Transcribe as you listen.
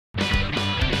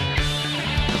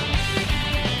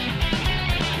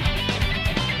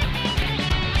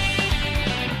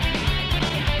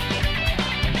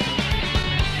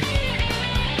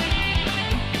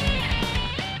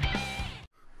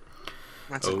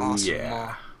That's an Oh awesome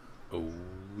yeah. mall.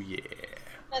 Oh yeah.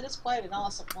 That is quite an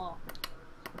awesome mall.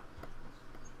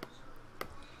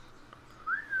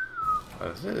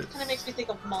 What is it? Kind of makes me think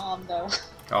of Mom, though.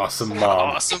 Awesome mom.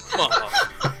 Awesome mall.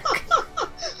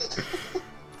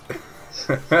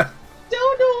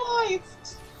 Don't know why.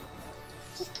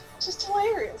 It's just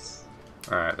hilarious.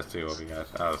 Alright, let's see what we got.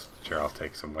 Oh, sure, I'll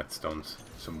take some whetstones.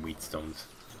 Some wheat stones.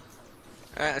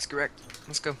 Alright, that's correct.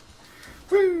 Let's go.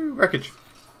 Woo! Wreckage!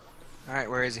 Alright,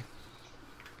 where is he?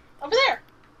 Over there.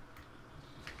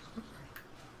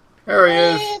 There he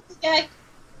Hey, is! this guy.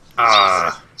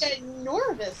 Ah! Jesus,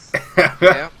 ginormous.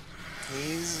 Yeah.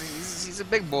 He's a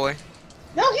big boy.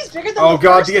 No, he's bigger than Oh the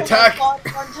god, first the one I attack! fought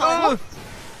one time. Oh.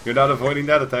 You're not avoiding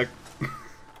that attack.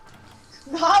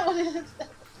 Not what it is.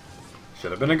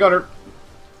 Should have been a gunner.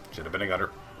 Should have been a gunner.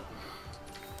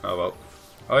 Oh well.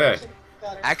 Oh yeah.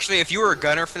 Actually, if you were a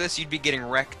gunner for this, you'd be getting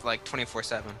wrecked like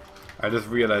 24/7. I just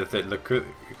realized that look, you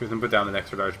couldn't put down an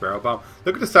extra large barrel bomb.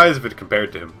 Look at the size of it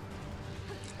compared to him.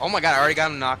 Oh my god, I already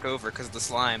got him knocked over because of the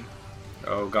slime.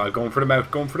 Oh god, going for the mouth,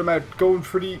 going for the mouth, going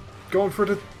for the...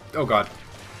 Oh god.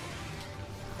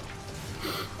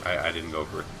 I didn't go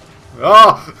for it.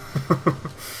 Ah!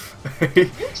 You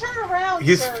turn around,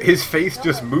 sir. His face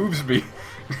just moves me.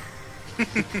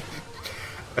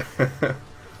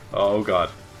 Oh god.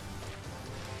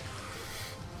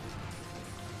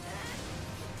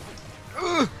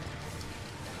 Ugh.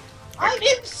 I'm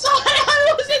inside.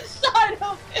 I was inside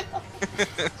of him.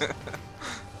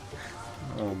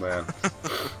 Oh man.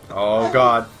 Oh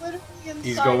god. Literally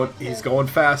inside He's of him. going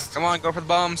fast. Come on, go for the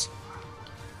bombs.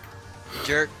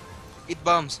 Jerk. Eat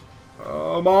bombs.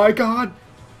 Oh my god.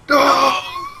 Oh!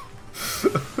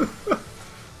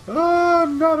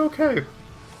 I'm not okay.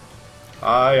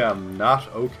 I am not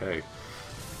okay.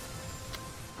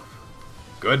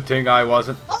 Good thing I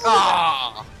wasn't.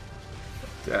 Ah!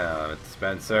 Damn it,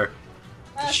 Spencer.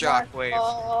 That's Shockwave. my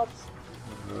fault.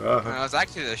 No, it was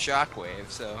actually the shockwave,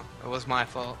 so it was my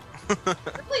fault.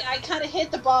 Really, I kind of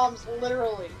hit the bombs,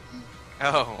 literally.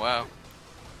 Oh, wow. On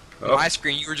Oh. my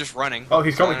screen, you were just running. Oh,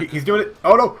 he's coming. He's doing it.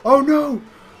 Oh no. Oh no.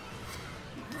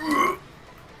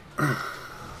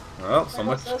 Well, so There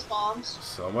much. goes those bombs.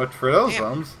 So much for those Damn.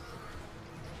 bombs.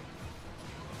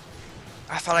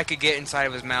 I thought I could get inside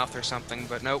of his mouth or something,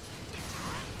 but nope.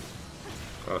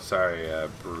 Oh, sorry,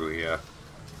 Bruia.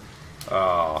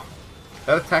 Oh,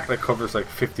 that attack that covers like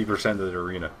 50% of the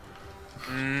arena.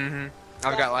 Mm-hmm.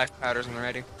 I've got life powders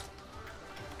already.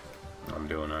 I'm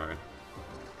doing alright.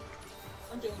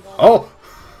 I'm doing well. Oh!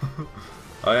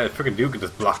 Oh yeah, freaking dude can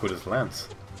just block with his lance.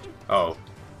 Oh.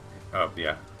 Oh,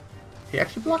 yeah. He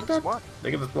actually blocked that? What?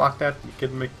 They can just block that? You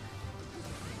kidding me?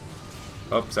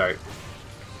 Oh, sorry.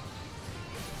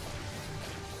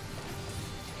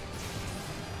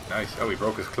 Nice. Oh, he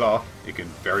broke his claw. You can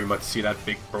very much see that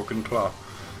big broken claw.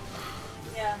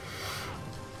 Yeah.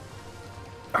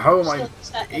 How am I... Still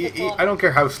stuck in the claw. I don't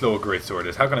care how slow a greatsword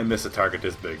is. How can I miss a target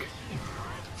this big?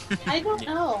 I don't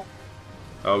know.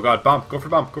 Oh god, bomb. Go for the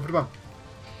bomb. Go for the bomb.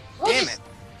 Damn it.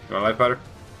 You want a life powder?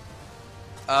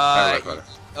 I have Uh, life powder.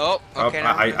 oh, okay. Oh,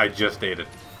 never mind. I just ate it.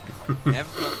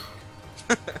 Never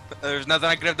mind. There's nothing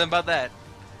I could have done about that.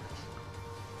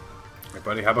 Hey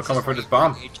buddy, how about coming for this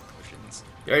bomb?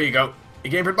 There you go. He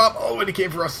came for the bomb. Oh, and he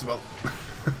came for us as well.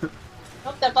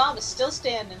 Nope, that bomb is still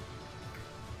standing.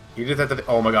 He just had to...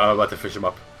 Oh my god, I'm about to fish him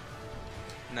up.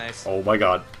 Nice. Oh my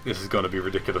god, this is gonna be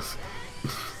ridiculous.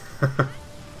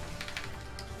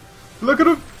 Look at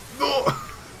him! Oh.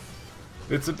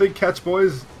 It's a big catch,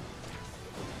 boys.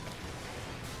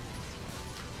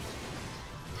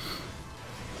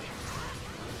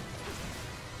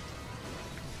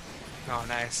 Oh,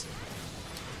 nice.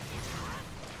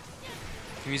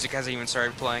 The music hasn't even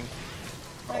started playing.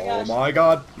 Oh my Oh gosh. my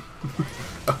god.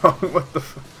 Oh, what the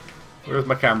f... Where's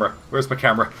my camera? Where's my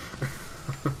camera?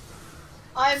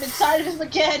 I'm inside of him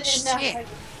again, and now Shit.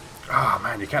 Ah,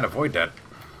 man, you can't avoid that.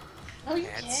 no, you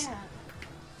That's- can't.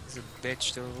 He's a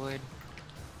bitch to avoid.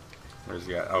 Where's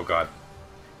he at? Oh god.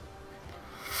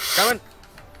 Coming!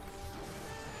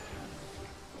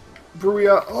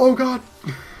 Bruia. Oh god.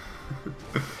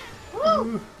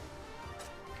 Woo!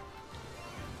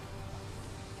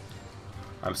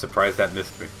 I'm surprised that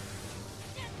missed me.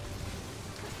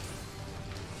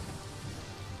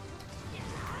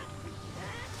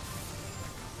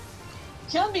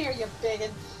 Come here, you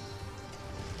bigot.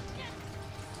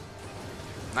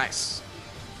 Nice.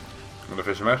 I'm gonna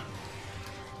fish him out.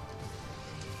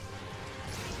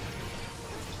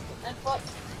 In that foot.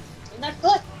 In that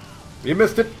foot. You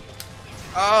missed it.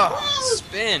 Oh,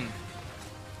 spin!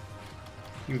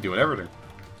 He's doing everything.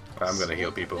 I'm gonna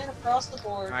heal people. Spin across the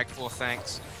board. Alright, cool,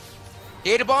 thanks.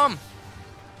 He ate a bomb!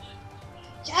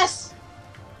 Yes!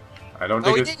 I don't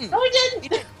Oh, think he it... didn't. No, he He didn't!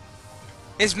 didn't.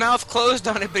 His mouth closed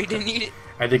on it, but he didn't eat it.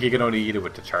 I think you can only eat it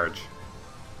with the charge.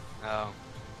 Oh.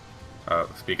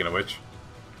 Speaking of which.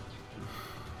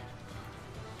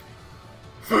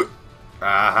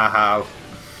 Ah,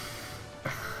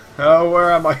 oh,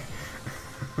 where am I?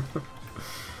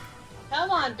 Come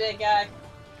on, big guy.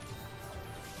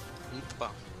 Eat the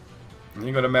bomb.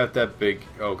 You're gonna melt that big...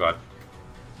 Oh, God.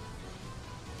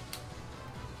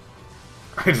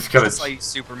 I just That's gotta... like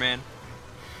Superman.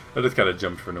 I just gotta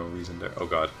jump for no reason there. Oh,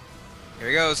 God. Here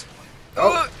he goes.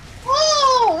 Oh!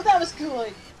 Oh, that was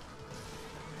good.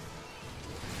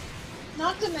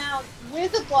 Knocked him out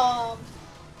with a bomb.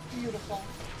 Beautiful.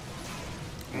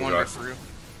 Wonderful.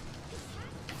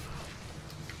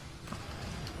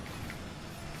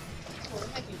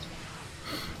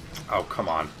 Oh, come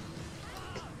on.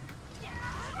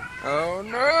 Oh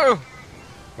no!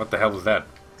 What the hell was that?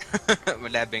 My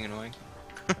dad being annoying.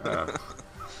 Uh,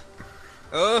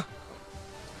 Oh!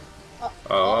 oh,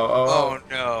 Oh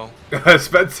no. oh.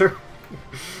 Spencer?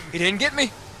 He didn't get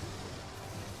me!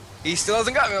 He still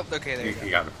hasn't got me. Oh, okay, there you He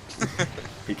go. got him.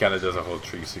 He kind of does a whole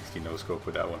 360 no-scope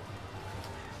with that one.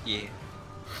 Yeah.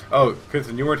 Oh,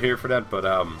 Kristen, you weren't here for that, but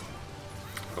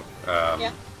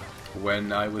Yeah.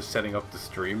 when I was setting up the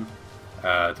stream,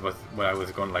 when I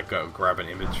was going to like grab an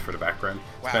image for the background,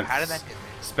 Wow, how did that get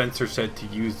Spencer said to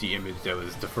use the image that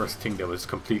was the first thing that was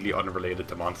completely unrelated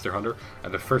to Monster Hunter,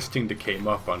 and the first thing that came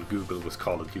up on Google was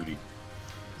Call of Duty.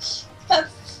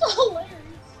 That's hilarious.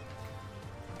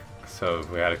 So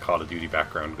we had a Call of Duty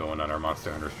background going on our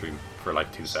Monster Hunter stream for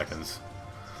like 2 seconds.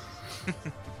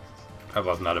 I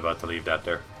was not about to leave that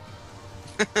there.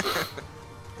 Oh,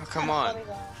 come on. Funny,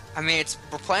 though. I mean,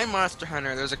 we're playing Monster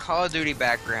Hunter, there's a Call of Duty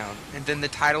background, and then the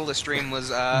title of the stream was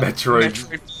Metroid.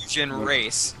 Fusion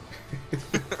Race.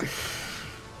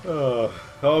 Oh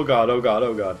god, oh god,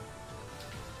 oh god.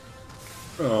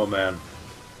 Oh man.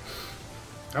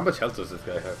 How much health does this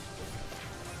guy have?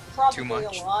 Probably Too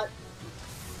much. a lot.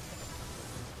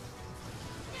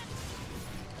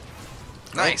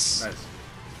 Nice. Nice.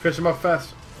 Fish him up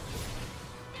fast.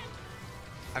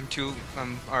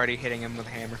 I'm already hitting him with a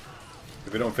hammer.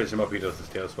 If we don't fish him up, he does his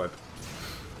tail swipe.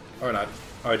 Or not.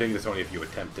 Oh, I think it's only if you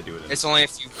attempt to do it. It's only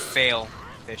if you fail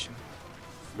fish him.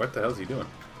 What the hell's he doing?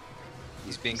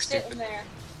 He's being Sitting stupid. there.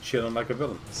 Chilling like a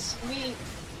villain. Sweet.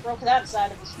 Broke that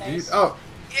side of his face. Oh!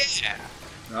 Yeah.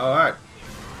 Alright.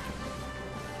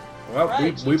 Well,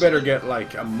 Right, we GG. better get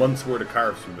like a month's worth of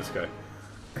carbs from this guy.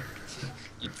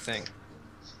 You'd think.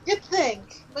 Good thing,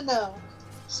 but no.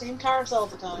 Same carbs all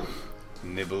the time.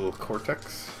 Nibble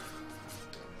cortex.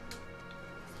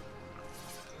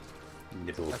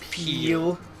 Nibble A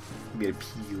peel. Get a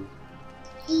peel.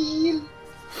 Eel.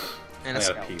 And I a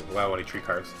got a scalp. peel. Wow, only 3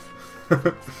 carbs.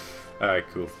 Alright,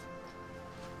 cool.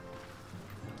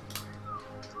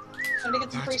 Trying to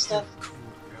get some free stuff. Cool,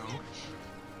 bro.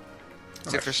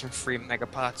 See if there's some free mega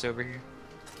pots over here.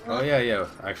 Oh yeah, yeah.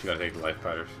 I actually gotta take the life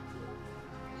powders.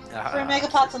 Free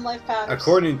megapots and life powders.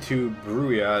 According to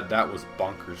Bruya, that was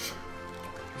bonkers.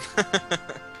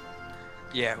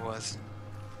 Yeah, it was.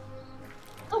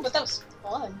 Oh, but that was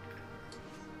fun.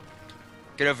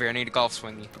 Get over here, I need a golf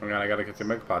swing you. Oh god, I gotta get the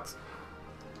mega pots.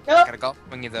 Go. Got a golf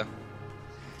swing you though.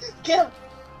 Get him.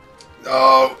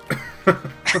 Oh!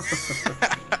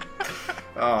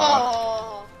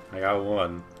 Aw, Oh. I got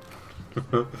one.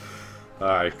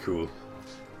 Alright, cool.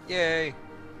 Yay.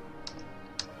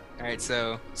 Alright,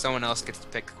 so someone else gets to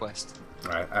pick a quest.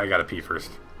 Alright, I gotta pee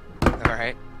first.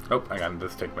 Alright. Oh, I gotta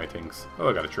just take my things. Oh,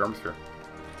 I got a charm sphere.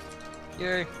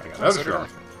 Yay. I got Oh, another so did charm.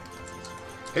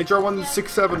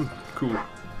 HR167. Cool. Yeah,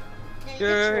 you get Yay.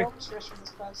 your orchestras from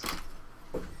this quest.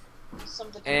 Some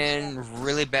of the And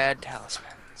really bad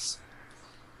talismans.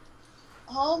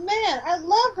 Oh man, I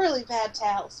love really bad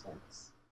talismans.